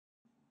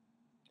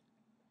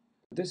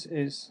This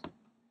is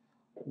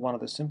one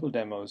of the simple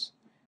demos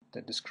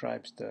that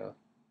describes the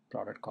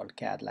product called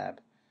CADLab,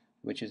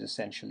 which is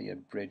essentially a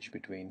bridge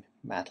between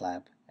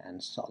MATLAB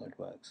and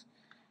SolidWorks.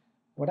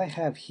 What I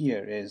have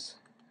here is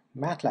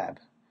MATLAB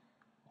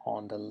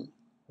on the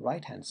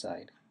right hand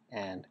side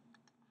and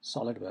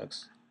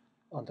SolidWorks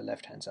on the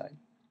left hand side.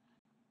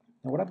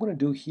 Now what I'm going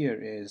to do here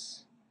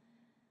is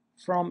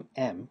from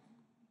M,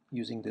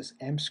 using this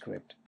M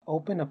script,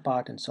 open a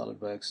part in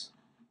SolidWorks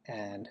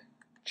and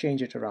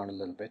change it around a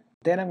little bit.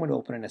 Then I'm going to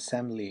open an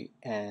assembly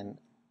and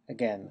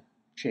again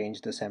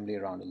change the assembly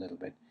around a little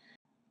bit.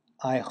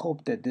 I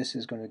hope that this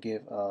is going to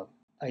give an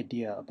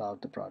idea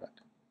about the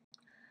product.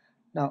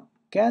 Now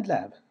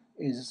CADLab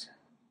is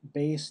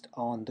based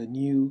on the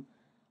new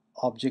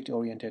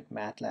object-oriented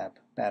MATLAB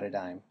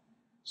paradigm.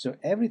 So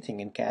everything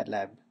in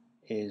CADLab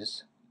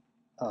is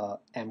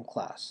M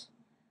class.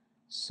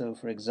 So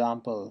for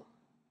example,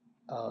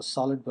 a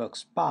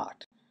SolidWorks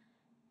part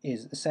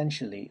is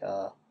essentially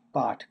a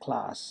part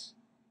class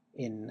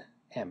in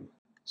M.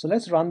 So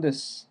let's run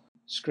this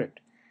script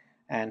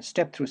and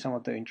step through some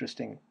of the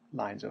interesting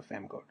lines of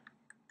M code.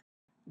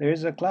 There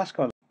is a class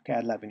called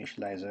CADLab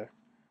initializer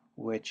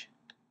which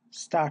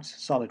starts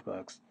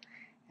SolidWorks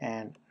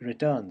and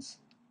returns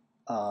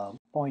a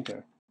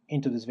pointer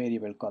into this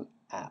variable called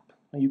app.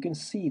 Now you can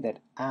see that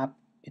app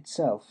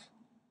itself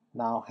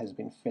now has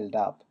been filled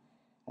up,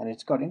 and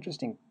it's got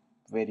interesting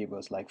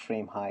variables like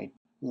frame height,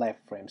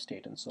 left frame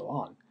state, and so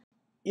on.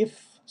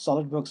 If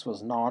SolidWorks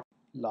was not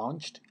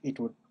launched, it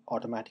would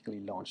automatically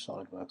launch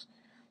SolidWorks.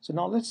 So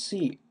now let's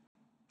see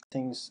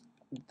things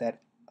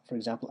that, for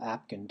example,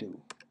 app can do.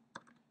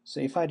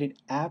 So if I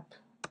did app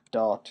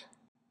dot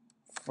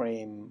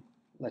frame,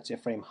 let's say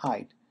frame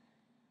height,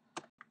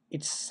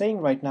 it's saying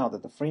right now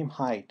that the frame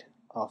height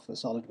of the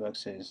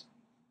SolidWorks is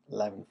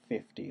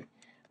 1150.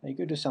 Now you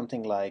could do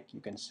something like, you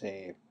can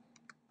say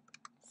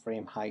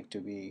frame height to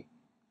be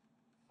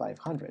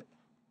 500,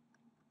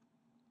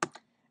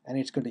 and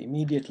it's going to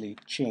immediately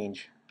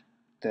change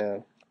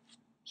the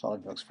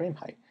SolidWorks frame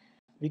height.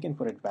 We can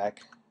put it back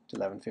to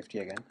 1150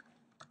 again.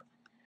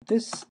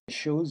 This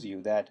shows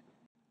you that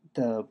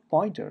the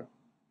pointer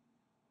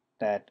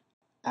that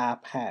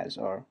app has,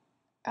 or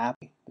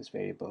app, this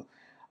variable,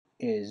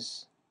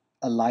 is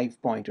a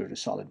live pointer to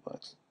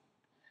SolidWorks.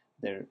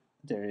 There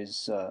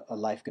is a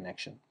live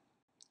connection.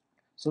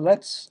 So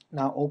let's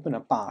now open a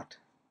part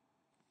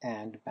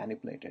and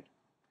manipulate it.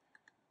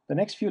 The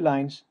next few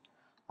lines,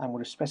 I'm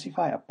going to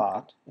specify a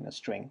part in a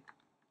string,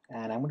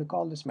 and I'm going to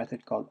call this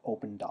method called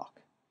openDoc.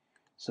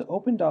 So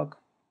openDoc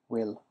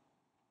will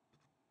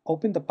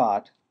open the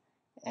part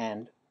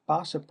and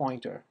pass a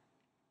pointer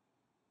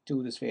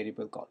to this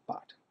variable called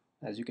part.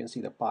 As you can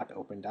see, the part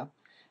opened up.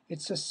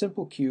 It's a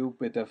simple cube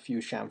with a few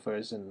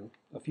chamfers and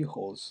a few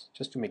holes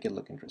just to make it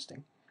look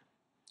interesting.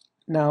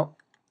 Now,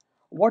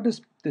 what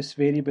does this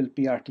variable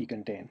PRT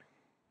contain?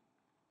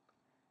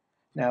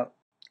 Now,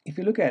 if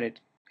you look at it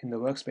in the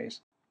workspace,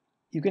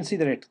 you can see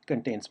that it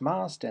contains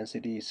mass,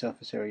 density,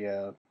 surface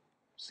area,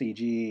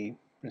 CG,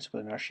 principal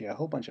inertia, a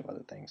whole bunch of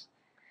other things.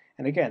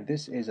 And again,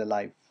 this is a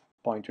live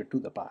pointer to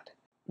the part.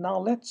 Now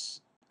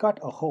let's cut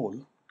a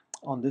hole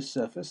on this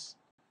surface.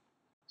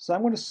 So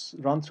I'm going to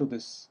run through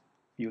this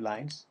few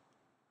lines.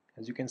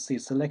 As you can see,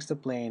 it selects the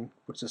plane,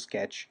 puts a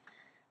sketch,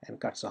 and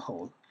cuts a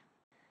hole.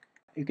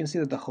 You can see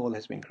that the hole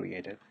has been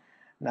created.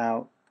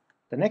 Now,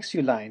 the next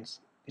few lines,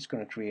 it's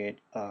going to create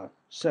a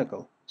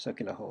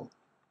circular hole.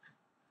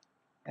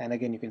 And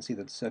again, you can see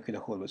that the circular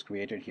hole was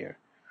created here.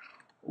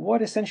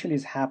 What essentially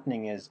is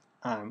happening is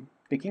I'm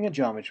picking a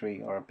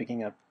geometry, or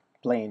picking a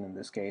plane in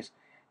this case,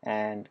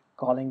 and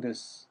calling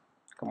this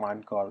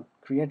command called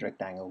create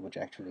rectangle, which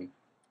actually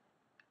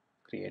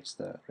creates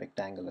the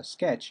rectangular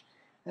sketch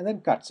and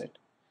then cuts it.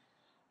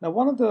 Now,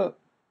 one of the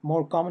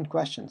more common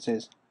questions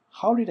is,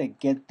 how did I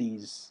get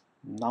these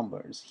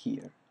numbers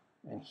here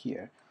and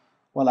here?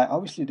 Well, I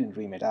obviously didn't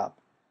dream it up.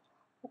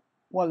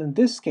 Well, in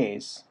this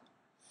case,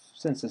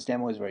 since this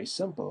demo is very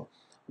simple,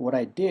 what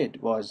I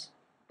did was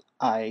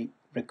I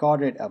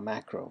recorded a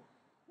macro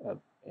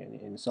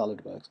in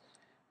SolidWorks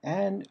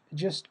and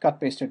just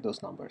cut-pasted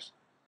those numbers.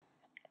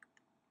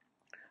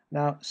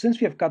 Now, since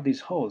we have cut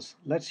these holes,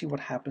 let's see what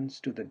happens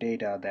to the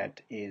data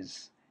that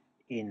is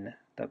in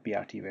the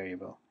PRT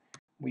variable.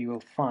 We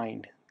will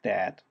find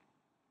that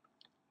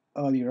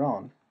earlier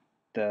on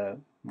the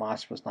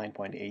mass was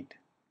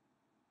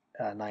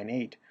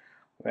 9.898,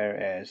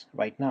 whereas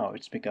right now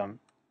it's become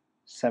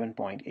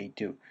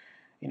 7.82.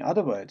 In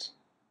other words,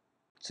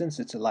 since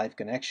it's a live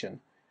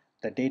connection,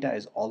 the data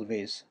is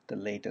always the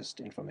latest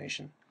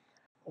information.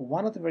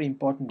 One of the very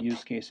important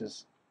use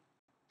cases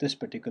this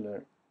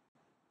particular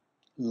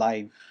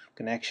live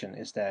connection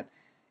is that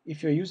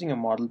if you're using a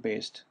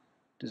model-based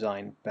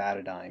design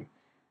paradigm,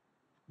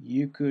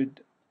 you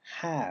could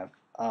have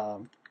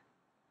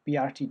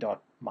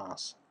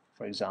PRT.mass,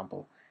 for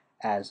example,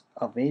 as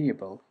a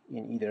variable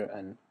in either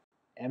an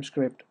M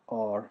script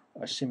or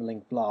a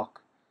Simulink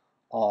block,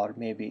 or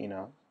maybe in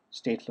a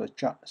state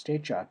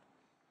chart,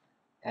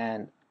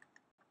 and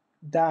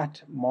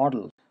that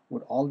model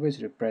would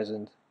always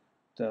represent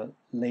the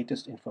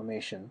latest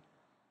information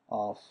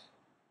of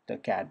the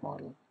CAD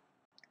model.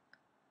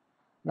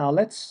 Now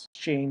let's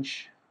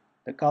change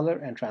the color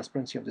and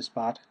transparency of this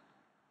part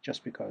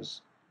just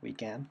because we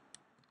can.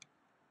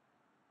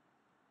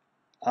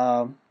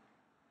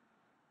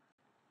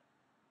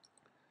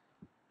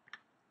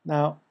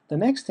 Now the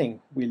next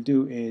thing we'll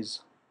do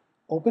is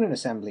open an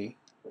assembly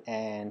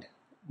and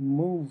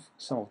move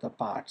some of the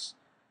parts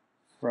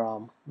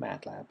from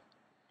MATLAB.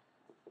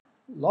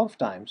 A lot of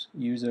times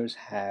users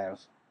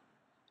have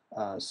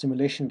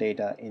simulation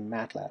data in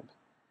MATLAB,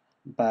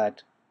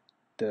 but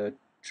the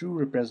true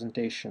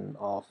representation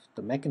of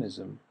the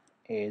mechanism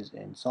is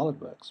in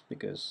SolidWorks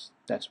because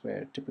that's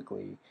where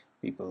typically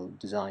people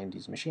design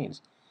these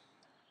machines.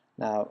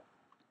 Now,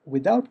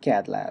 without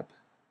CADLab,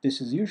 this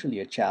is usually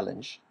a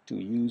challenge to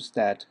use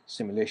that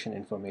simulation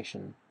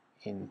information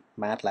in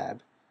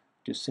MATLAB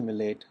to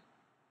simulate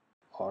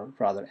or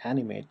rather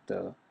animate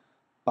the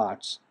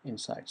parts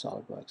inside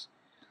SolidWorks.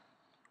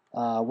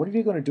 What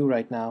we're going to do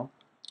right now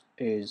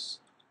is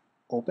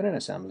open an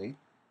assembly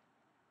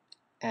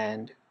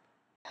and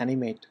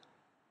animate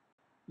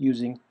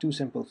using two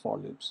simple for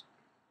loops.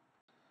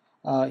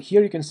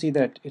 Here you can see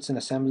that it's an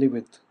assembly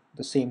with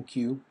the same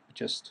cube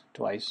just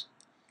twice,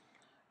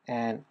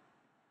 and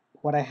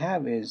what I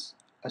have is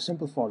a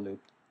simple for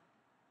loop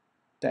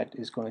that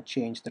is going to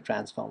change the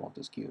transform of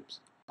these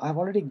cubes. I've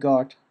already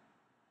got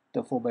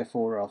the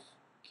 4x4 of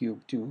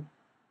cube 2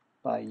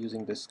 by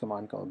using this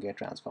command called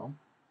getTransform,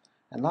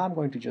 and now I'm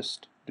going to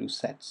just do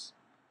sets.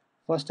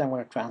 First I'm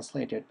going to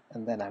translate it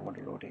and then I'm going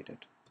to rotate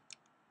it.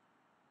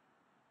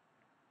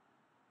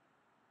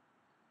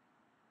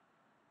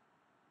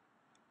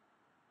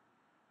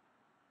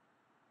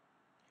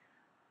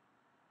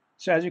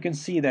 So as you can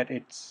see that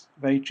it's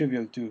very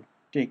trivial to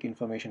take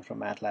information from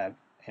MATLAB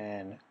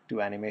and do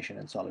animation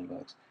in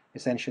SolidWorks.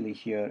 Essentially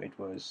here it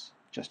was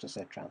just a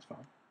set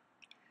transform.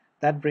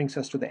 That brings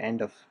us to the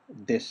end of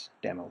this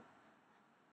demo.